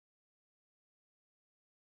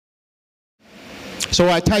So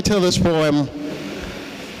I title this poem,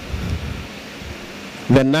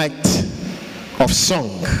 The Night of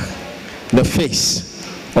Song, the Face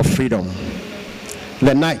of Freedom.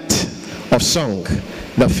 The Night of Song,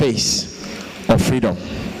 the Face of Freedom.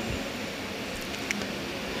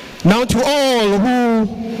 Now to all who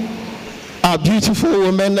are beautiful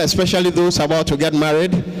women, especially those about to get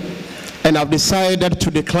married, and have decided to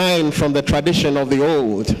decline from the tradition of the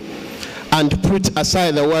old and put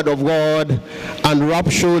aside the word of God and rub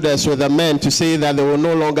shoulders with the men to say that they will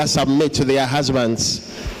no longer submit to their husbands.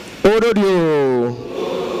 Ododio,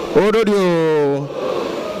 Ododio,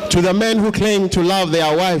 to the men who claim to love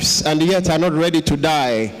their wives and yet are not ready to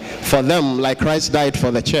die for them like Christ died for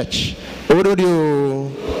the church. Ododio,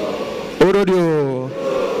 Ododio.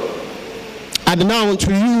 And now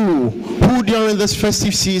to you who during this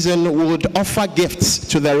festive season would offer gifts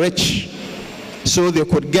to the rich so they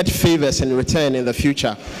could get favors in return in the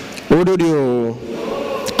future.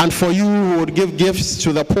 And for you who would give gifts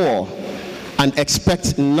to the poor and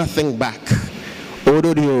expect nothing back.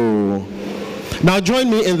 Now join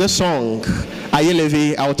me in this song,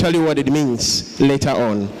 Ayelevi. I'll tell you what it means later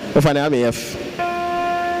on.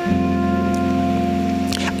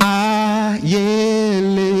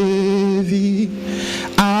 Ayelevi,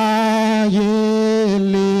 Ayelevi,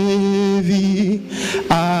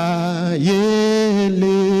 Ayelevi.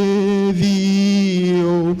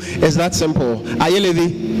 Oh, it's that simple. Ayelevi.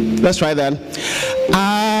 Let's try that.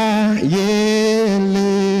 Ayelevi,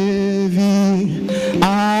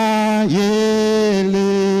 Ayelevi,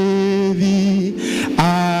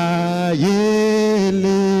 Ayelevi.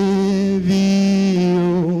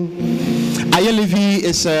 Oh. Ayelevi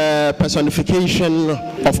is a personification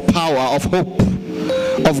of power, of hope,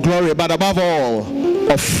 of glory, but above all,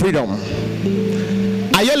 of freedom.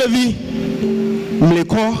 Ayelevi,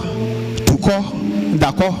 mleko, tuko,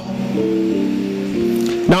 dako.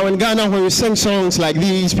 Now in Ghana, when we sing songs like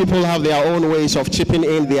these, people have their own ways of chipping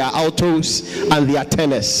in their altos and their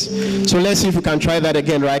tenors. So let's see if we can try that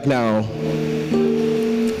again right now.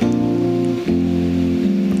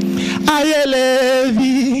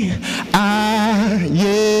 Ayelevi,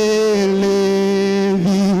 Ayelevi,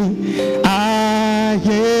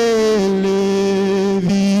 Ayelevi,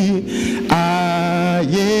 Ayelevi, Ayelevi,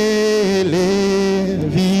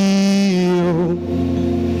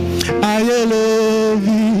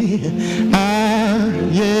 Ayelevi,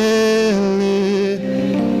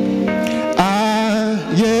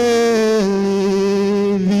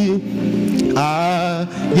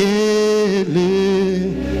 Ayelevi.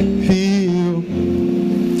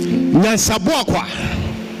 Nyansabwakwa,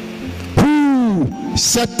 who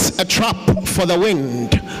set a trap for the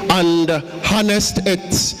wind and harnessed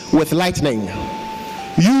it with lightning.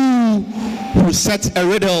 You who set a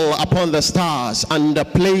riddle upon the stars and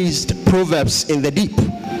placed proverbs in the deep.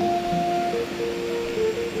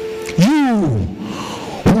 You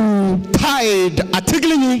who tied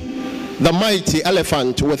Atiglini, the mighty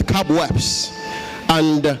elephant, with cobwebs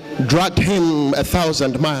and dragged him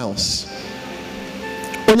 1,000 miles.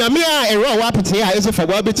 Onyamia ero wapiti ya eze for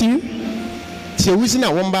wabiti.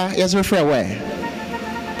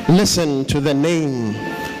 Listen to the name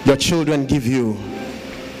your children give you.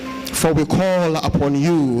 For we call upon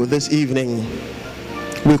you this evening.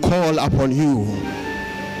 We call upon you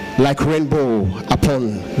like rainbow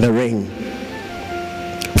upon the rain.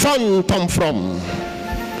 Fun tom from.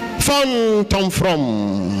 Fun tom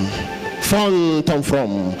from. Fun tom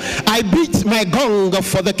from. I beat my gong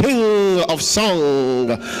for the king of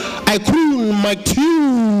song. I croon my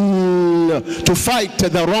tune to fight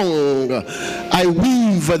the wrong. I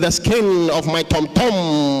weave the skin of my tom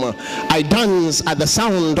tom. I dance at the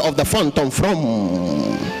sound of the fun tom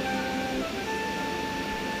from.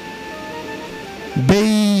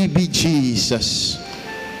 Baby Jesus,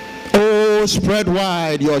 oh, spread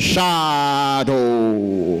wide your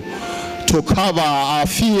shadow to cover our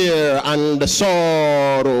fear and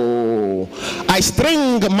sorrow. I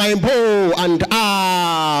string my bow and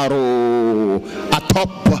arrow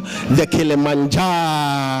atop the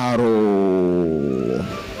Kilimanjaro.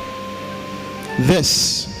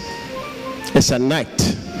 This is a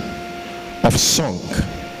night of song.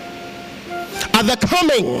 At the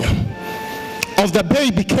coming of the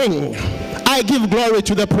baby king, I give glory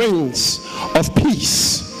to the Prince of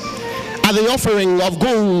Peace. At the offering of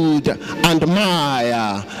gold and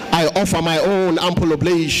myrrh, I offer my own ample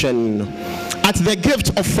oblation. At the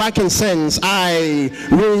gift of frankincense, I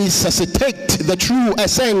resuscitate the true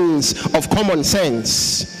essence of common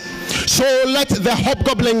sense. So let the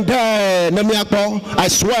hobgoblin dare, I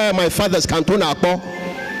swear my father's cantona.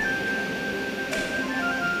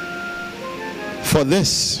 For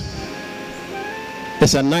this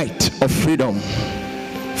is a night of freedom,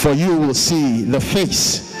 for you will see the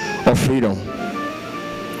face of freedom.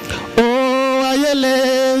 Oh,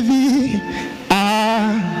 ayelevi,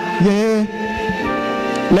 aye.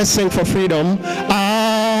 Let's sing for freedom.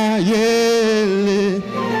 Ayele,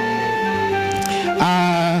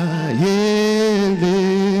 ayelevi.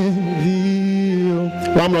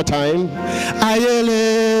 One more time.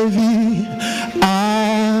 Ayelevi,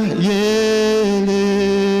 ayelevi,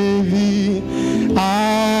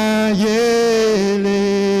 ayelevi,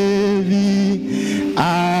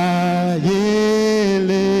 ayelevi,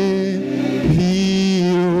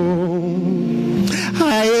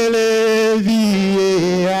 ayelevi,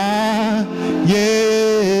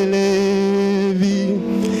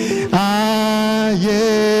 ayelevi,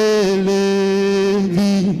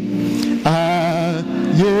 ayelevi.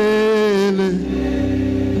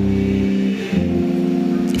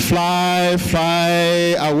 Fly,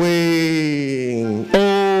 fly away,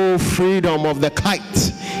 oh freedom of the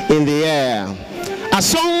kite in the air.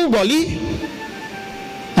 Asongoli,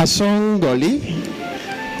 Asongoli.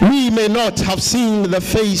 We may not have seen the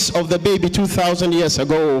face of the baby 2,000 years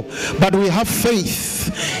ago, but we have faith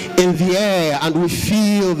in the air and we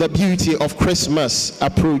feel the beauty of Christmas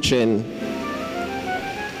approaching.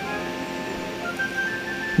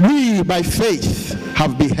 We by faith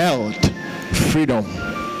have beheld freedom.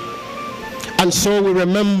 And so we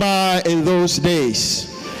remember in those days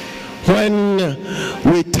when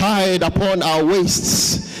we tied upon our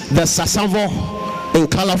waists the sasavo in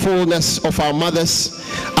colorfulness of our mothers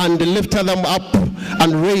and lifted them up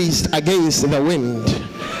and raised against the wind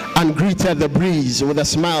and greeted the breeze with the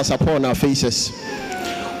smiles upon our faces.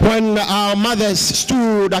 When our mothers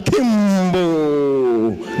stood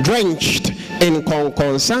akimbo, drenched in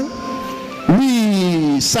konkonsa,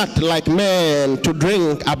 we sat like men to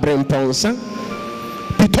drink abrimponsa,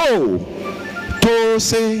 pito,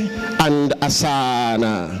 tose, and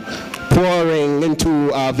asana, pouring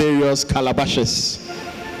into our various calabashes.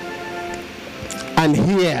 And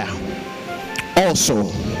here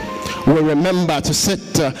also we remember to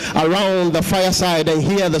sit around the fireside and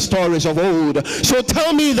hear the stories of old. So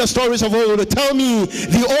tell me the stories of old. Tell me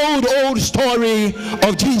the old story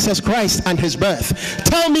of Jesus Christ and his birth.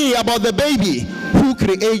 Tell me about the baby who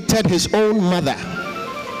created his own mother.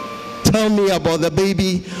 Tell me about the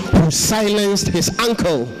baby who silenced his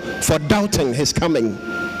uncle for doubting his coming.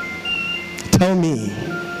 Tell me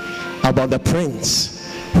about the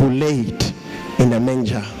prince who laid in a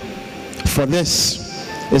manger. For this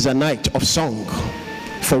is a night of song,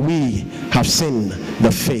 for we have seen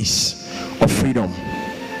the face of freedom.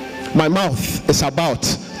 My mouth is about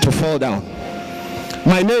to fall down.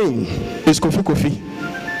 My name is Kofi Kofi.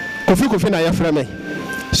 Kofi Kofi na yaframe,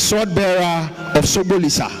 sword bearer of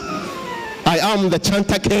Sobolisa. I am the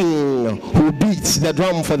chanter king who beats the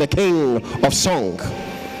drum for the king of song.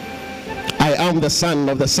 I am the son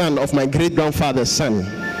of my great grandfather's son.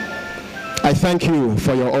 I thank you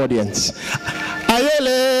for your audience.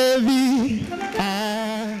 Ayelevi.